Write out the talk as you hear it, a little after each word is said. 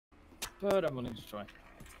But I'm willing to try.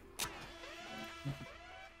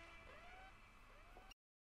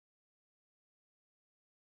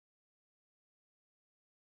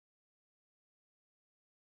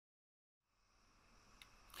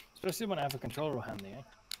 Especially when I have a controller handy, eh?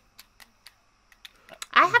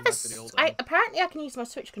 I have apparently I can use my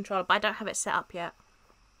Switch controller, but I don't have it set up yet.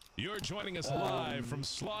 You're joining us live from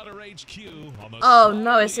Slaughter HQ on the Oh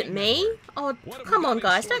no, is it me? Oh, come on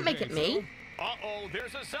guys, don't make it me. Uh-oh,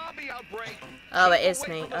 there's a zombie outbreak. Oh, it is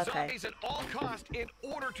me. Okay. Zombies at all costs in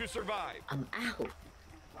order to survive. I'm out.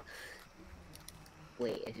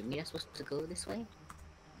 Wait, is we not supposed to go this way?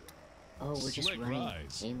 Oh, we're just running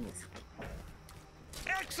aimlessly.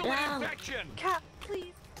 Excellent infection. Cat,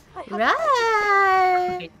 please.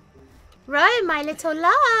 Right. Right, my little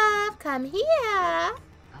love, come here. Oh,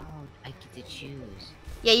 I get to choose.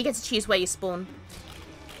 Yeah, you get to choose where you spawn.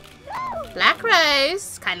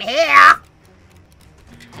 BlackRose, come here.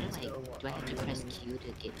 Do I have to press Q to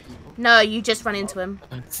get people? No, you just run into him.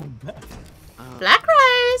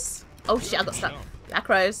 BlackRose. Oh shit, I got stuck.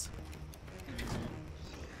 BlackRose.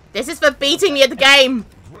 This is for beating me at the game.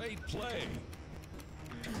 Great play.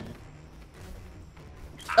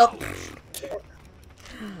 Oh.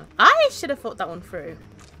 I should have thought that one through.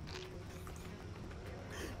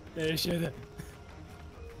 Yeah, you should have.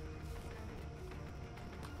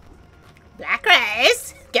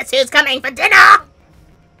 BlackRose, guess who's coming for dinner?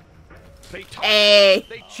 Hey.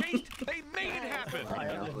 They chased. They made it happen.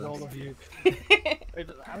 I love all of you. Wait,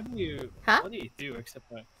 how do you? Huh? What do you do except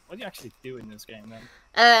what do you actually do in this game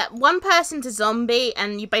then? One person to zombie,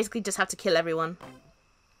 and you basically just have to kill everyone.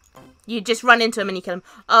 You just run into him and you kill him.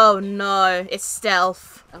 Oh no, it's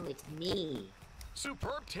stealth. Oh, it's me.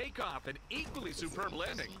 Superb takeoff and equally superb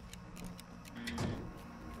landing.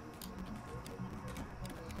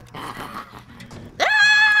 Ah!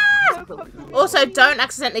 Also, don't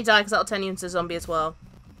accidentally die because that'll turn you into a zombie as well.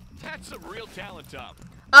 That's some real talent, Tom.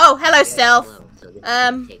 Oh, hello, Stealth. So this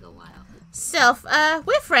will take a while. Stealth,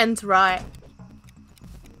 we're friends, right?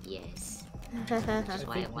 Yes. That's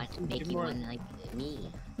why I want to make you one like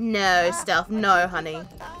me. No, Stealth, no, honey.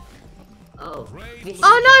 Oh.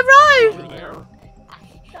 Oh no, Ro! No.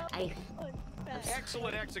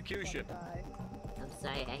 Excellent execution. I'm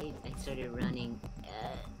sorry, I started running.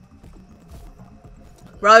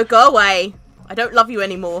 Ro, go away. I don't love you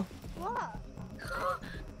anymore. What?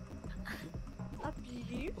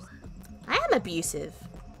 Abuse? I am abusive.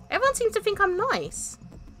 Everyone seems to think I'm nice.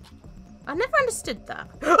 I never understood that.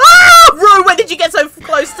 Ah! Ro, when did you get so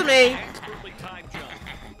close to me? Expertly timed jump.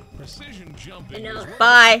 Precision jumping. No.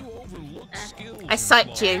 Bye. Skills I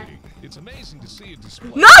psyched you. It's amazing to see it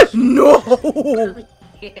displayed. No! No!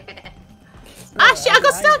 Ah, shit, I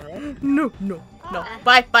got stuck! No, no, no.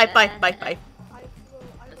 Bye, bye, bye, bye, bye.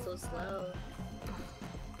 I'm so slow.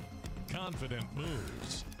 Confident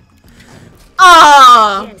moves.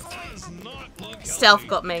 Ah! Does not look Stealth healthy.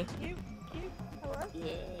 got me. Hello?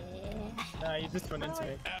 Yeah. No, you just run into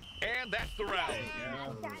me. And that's the round.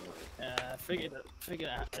 Figure it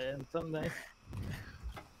out someday.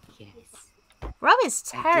 Yes. Rob is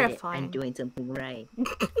I did it. terrifying. I'm doing something right.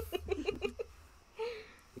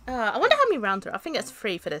 I wonder how many rounds there are. I think that's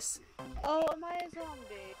 3 for this. Oh, am I a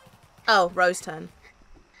zombie? Oh, Ro's turn.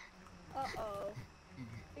 Uh-oh.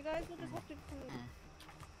 You guys will just have to...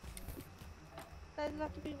 guys will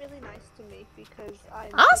have to be really nice to me because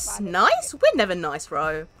I'm... Us? Nice? We're never nice,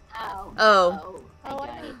 Ro. Ow. Oh. Oh,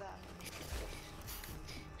 I know that.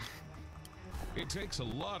 It takes a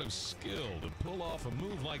lot of skill to pull off a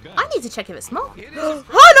move like that. I need to check if it's small. It is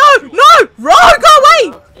Oh no! No! Ro, go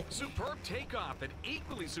away! superb takeoff and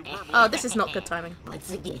equally superb. Oh, this is not good timing.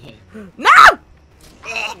 Once again. No!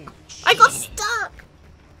 I got stuck!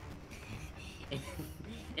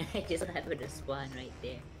 I just happened to spawn right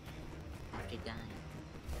there. After dying.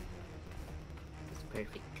 It's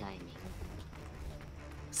perfect timing.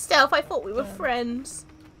 Stealth, I thought we were friends.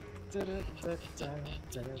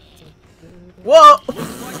 Whoa!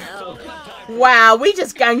 Wow, we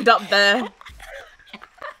just ganged up there.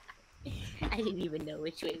 I didn't even know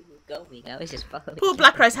which way we were going. I was just following. Poor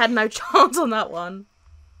BlackRose had no chance on that one.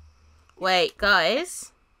 Wait,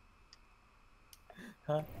 guys.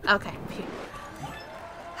 Huh? Okay. Phew.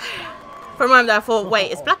 For a moment there, I thought,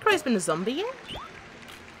 wait, is BlackRose been a zombie yet?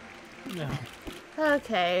 No.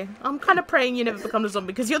 Okay. I'm kind of praying you never become a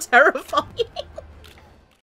zombie because you're terrifying.